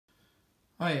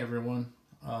Hi everyone,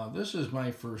 this is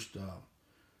my first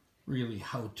really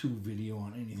how-to video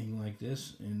on anything like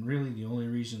this, and really the only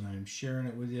reason I'm sharing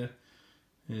it with you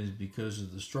is because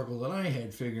of the struggle that I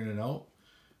had figuring it out.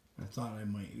 I thought I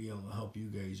might be able to help you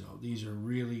guys out. These are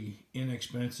really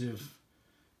inexpensive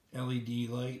LED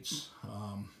lights.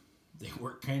 They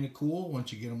work kind of cool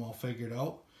once you get them all figured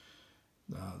out.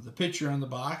 The picture on the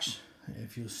box,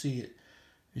 if you'll see it,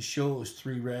 it shows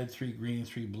 3 red, 3 green,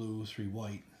 3 blue, 3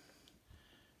 white.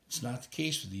 It's not the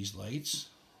case with these lights.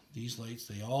 These lights,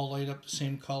 they all light up the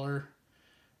same color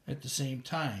at the same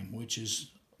time, which is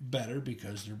better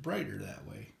because they're brighter that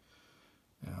way.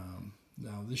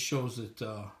 Now this shows that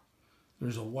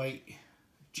there's a white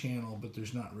channel, but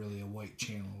there's not really a white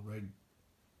channel. Red,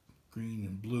 green,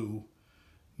 and blue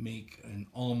make an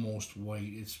almost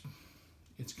white.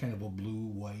 It's kind of a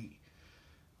blue-white.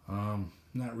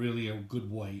 Not really a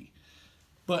good white.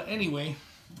 But anyway,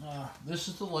 this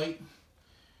is the light.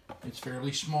 It's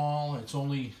fairly small. It's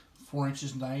only 4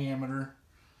 inches in diameter.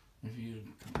 If you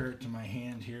compare it to my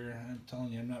hand here, I'm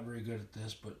telling you, I'm not very good at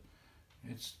this, but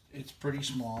it's pretty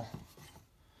small.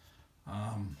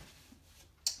 I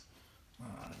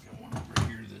got one over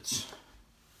here that's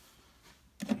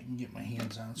I can get my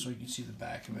hands on so you can see the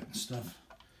back of it and stuff.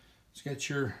 It's got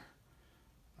your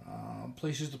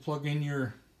places to plug in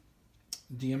your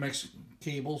DMX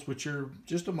cables, which are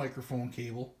just a microphone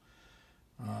cable.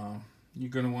 You're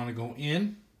going to want to go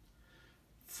in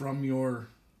from your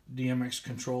DMX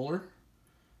controller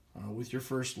with your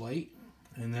first light,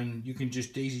 and then you can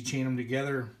just daisy chain them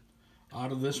together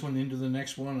out of this one into the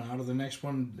next one, out of the next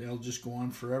one. They'll just go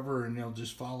on forever, and they'll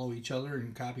just follow each other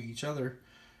and copy each other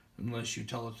unless you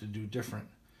tell it to do different.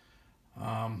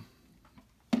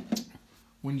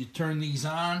 When you turn these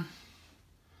on,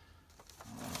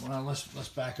 well, let's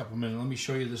back up a minute. Let me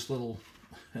show you this little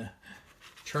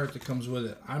chart that comes with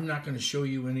it. I'm not going to show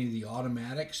you any of the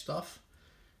automatic stuff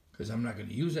because I'm not going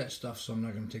to use that stuff, so I'm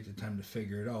not going to take the time to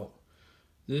figure it out.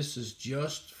 This is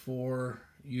just for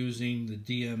using the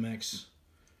DMX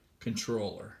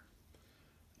controller.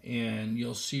 And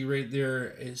you'll see right there,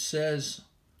 it says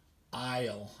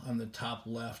aisle on the top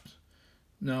left.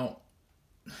 Now,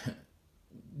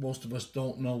 most of us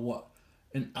don't know what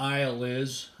an aisle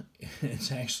is.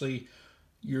 It's actually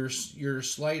your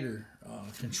slider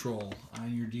control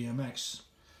on your DMX.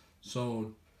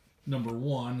 So number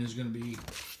 1 is going to be,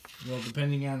 well,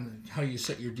 depending on how you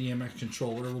set your DMX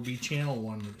controller, it will be channel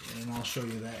 1, and I'll show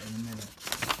you that in a minute.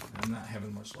 I'm not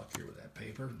having much luck here with that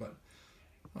paper, but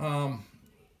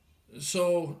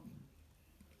so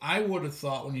I would have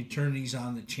thought when you turn these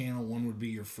on that channel 1 would be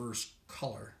your first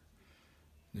color.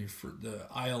 The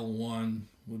aisle 1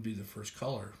 would be the first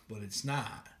color, but it's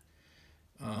not.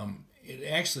 It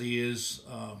actually is,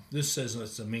 this says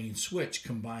it's a main switch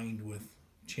combined with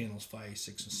channels 5,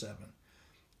 6, and 7.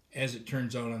 As it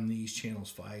turns out, on these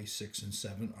channels 5, 6, and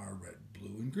 7 are red,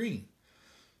 blue, and green.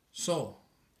 So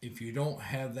if you don't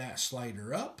have that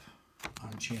slider up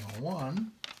on channel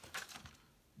 1,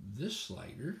 this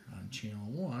slider on channel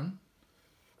 1,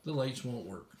 the lights won't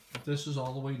work. If this is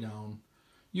all the way down,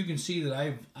 you can see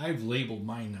that I've labeled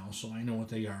mine now, so I know what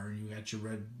they are. You got your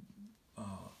red,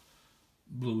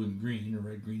 blue, and green, or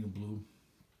red, green, and blue.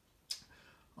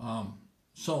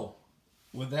 So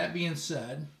with that being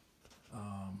said,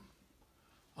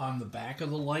 on the back of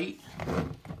the light,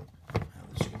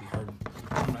 this is going to be hard.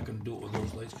 I'm not going to do it with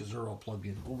those lights because they're all plugged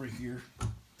in. Over here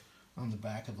on the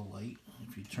back of the light,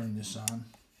 if you turn this on,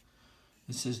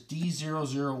 it says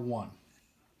D001.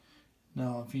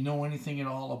 Now, if you know anything at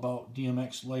all about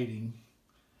DMX lighting,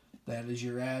 that is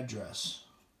your address.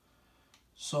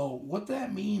 So what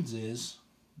that means is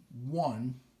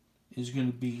 1 is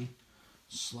going to be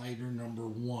slider number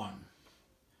 1.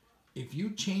 If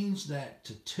you change that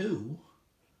to 2,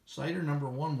 slider number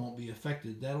 1 won't be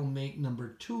affected. That'll make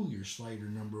number 2 your slider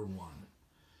number 1.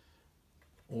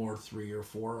 Or 3 or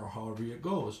 4 or however it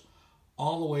goes.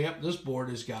 All the way up, this board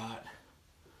has got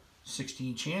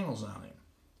 16 channels on it.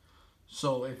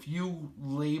 So if you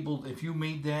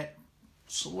made that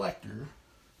selector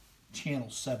channel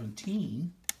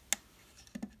 17,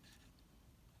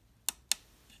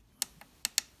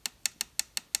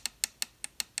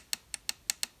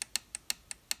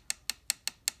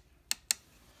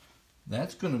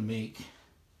 that's going to make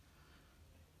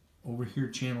over here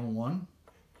channel 1,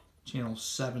 channel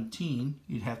 17.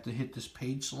 You'd have to hit this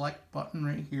page select button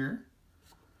right here.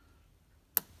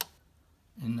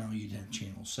 And now you'd have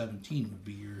channel 17 would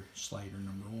be your slider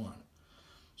number 1.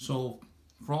 So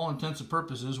for all intents and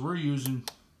purposes, we're using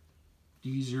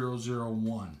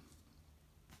D001,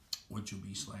 which will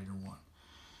be slider 1.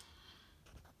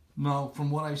 Now,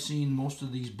 from what I've seen, most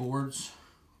of these boards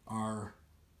are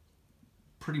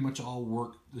pretty much all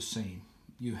work the same.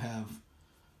 You have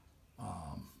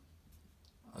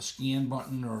a scan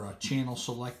button or a channel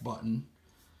select button,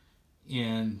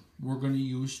 and we're going to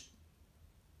use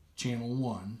channel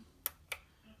 1,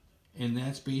 and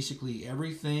that's basically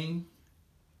everything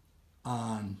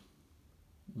on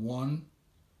 1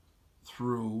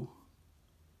 through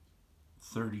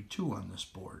 32 on this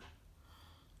board.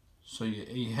 So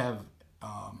you have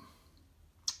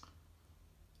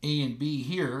A and B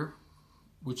here,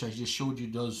 which I just showed you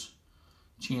does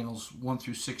channels 1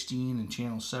 through 16 and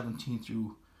channels 17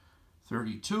 through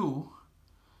 32.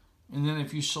 And then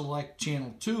if you select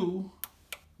channel 2,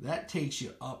 that takes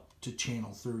you up to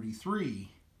channel 33.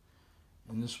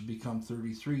 And this will become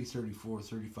 33, 34,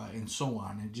 35, and so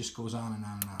on. It just goes on and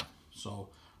on and on. So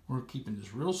we're keeping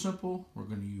this real simple. We're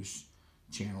going to use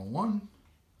channel 1,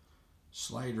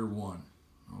 slider 1.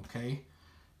 Okay?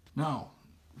 Now,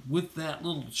 with that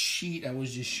little sheet I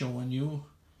was just showing you,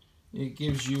 it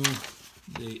gives you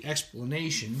the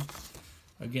explanation.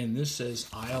 Again, this says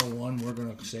aisle 1, we're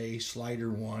going to say slider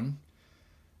 1.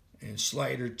 And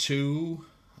slider 2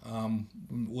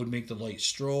 would make the light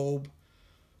strobe.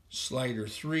 Slider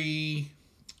 3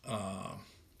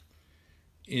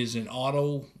 is an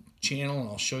auto channel, and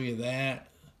I'll show you that.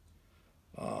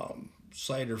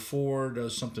 Slider 4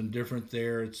 does something different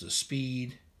there. It's the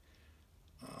speed.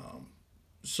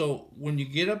 So when you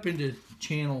get up into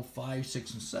channel 5,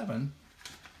 6, and 7,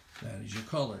 that is your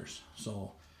colors.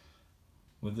 So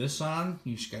with this on,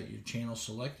 you've just got your channel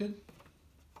selected.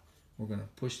 We're going to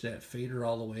push that fader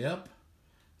all the way up.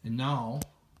 And now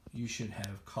you should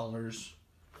have colors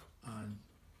on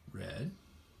red,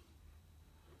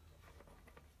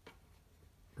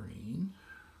 green,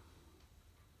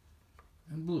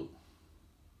 and blue.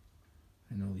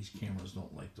 I know these cameras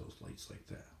don't like those lights like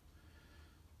that.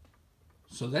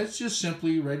 So that's just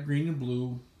simply red, green, and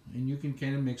blue, and you can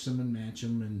kind of mix them and match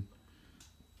them. And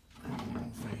I don't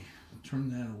know if I turn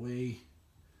that away,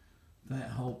 that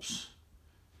helps.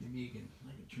 Maybe I can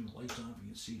turn the lights on if you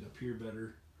can see it up here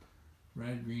better.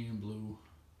 Red, green, and blue.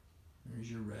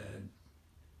 There's your red,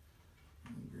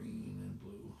 and green, and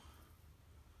blue.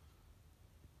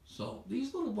 So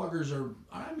these little buggers are,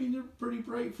 I mean, they're pretty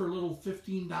bright for little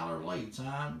 $15 lights.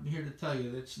 I'm here to tell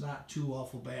you that's not too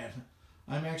awful bad.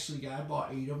 I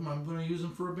bought 8 of them. I'm going to use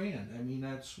them for a band. I mean,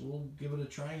 we'll give it a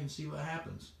try and see what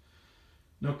happens.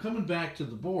 Now, coming back to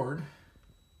the board,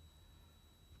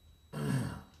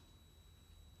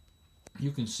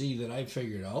 you can see that I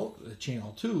figured out that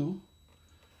channel 2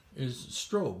 is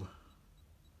strobe.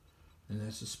 And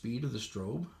that's the speed of the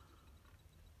strobe.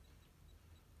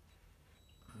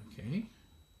 Okay.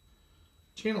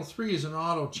 Channel 3 is an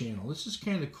auto channel. This is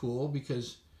kind of cool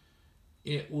because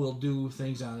it will do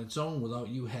things on its own without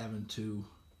you having to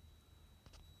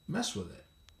mess with it.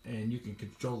 And you can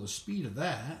control the speed of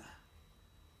that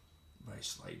by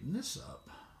sliding this up.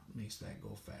 It makes that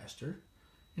go faster.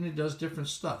 And it does different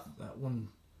stuff. That one,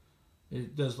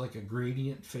 it does like a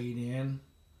gradient fade in.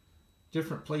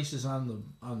 Different places on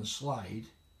the slide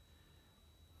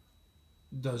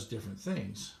does different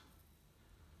things.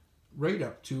 Right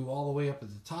up to all the way up at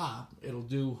the top, it'll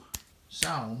do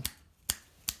sound.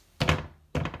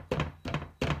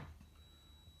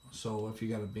 So if you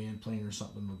got a band playing or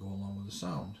something, it'll go along with the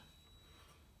sound.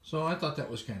 So I thought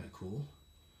that was kind of cool.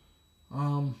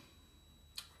 Trying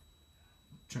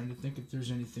to think if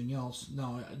there's anything else.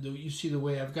 No, you see the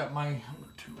way I've got my, I'm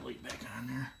going to turn the light back on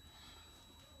there.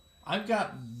 I've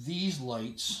got these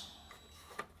lights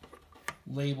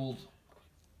labeled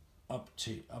up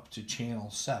to channel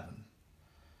 7.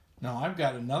 Now I've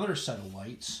got another set of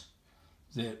lights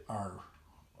that are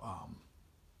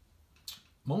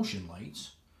motion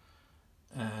lights,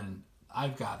 and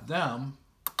I've got them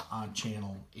on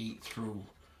channel 8 through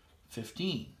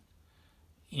 15.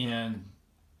 And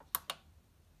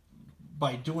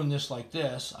by doing this like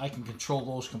this, I can control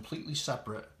those completely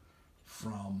separate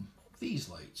from these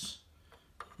lights,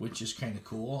 which is kind of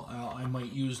cool. I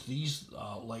might use these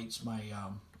lights, my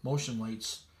motion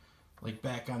lights, like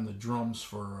back on the drums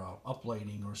for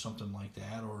uplighting or something like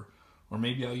that, or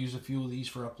maybe I'll use a few of these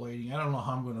for uplighting. I don't know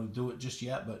how I'm going to do it just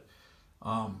yet, but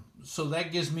so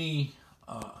that gives me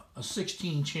a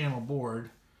 16 channel board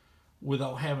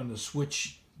without having to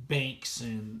switch banks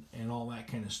and all that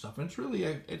kind of stuff. And it's really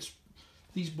it's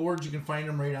these boards, you can find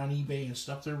them right on eBay and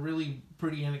stuff. They're really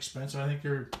pretty inexpensive. I think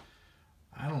they're,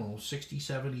 I don't know, 60,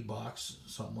 70 bucks,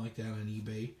 something like that on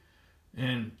eBay.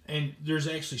 And there's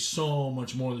actually so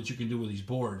much more that you can do with these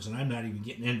boards, and I'm not even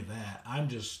getting into that. I'm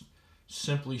just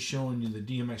simply showing you the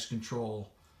DMX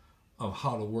control of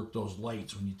how to work those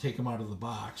lights when you take them out of the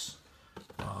box.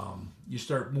 you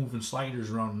start moving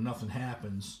sliders around and nothing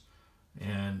happens,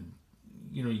 and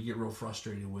you know, you get real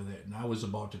frustrated with it. And I was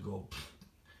about to go,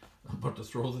 about to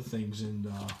throw the things, and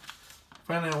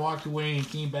finally I walked away and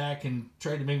came back and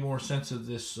tried to make more sense of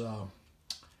this.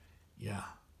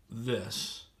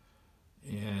 This,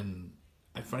 and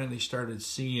I finally started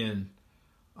seeing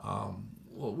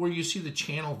where you see the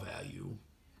channel value,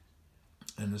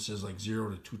 and this is like 0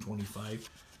 to 225.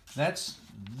 That's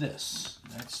this.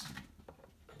 That's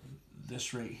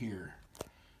this right here.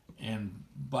 And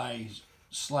by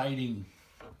sliding,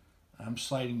 I'm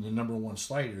sliding the number 1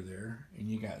 slider there, and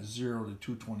you got 0 to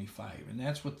 225, and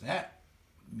that's what that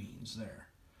means there.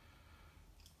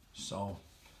 So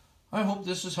I hope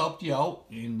this has helped you out,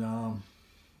 and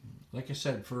like I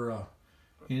said, for an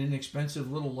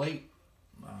inexpensive little light,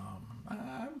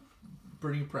 I'm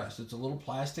pretty impressed. It's a little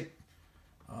plastic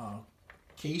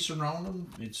case around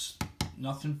them. It's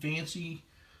nothing fancy,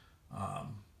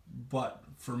 but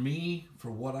for me, for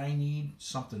what I need,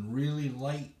 something really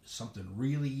light, something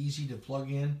really easy to plug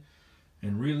in,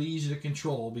 and really easy to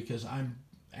control, because I'm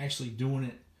actually doing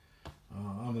it.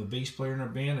 I'm a bass player in our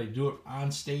band. I do it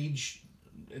on stage.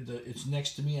 It's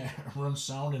next to me. I run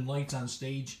sound and lights on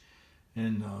stage,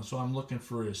 and so I'm looking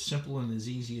for as simple and as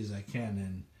easy as I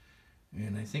can,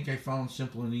 and I think I found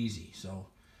simple and easy. So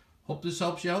hope this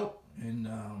helps you out, and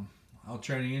I'll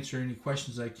try to answer any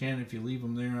questions I can if you leave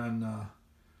them there on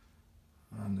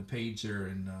the page there,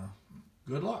 and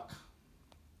good luck.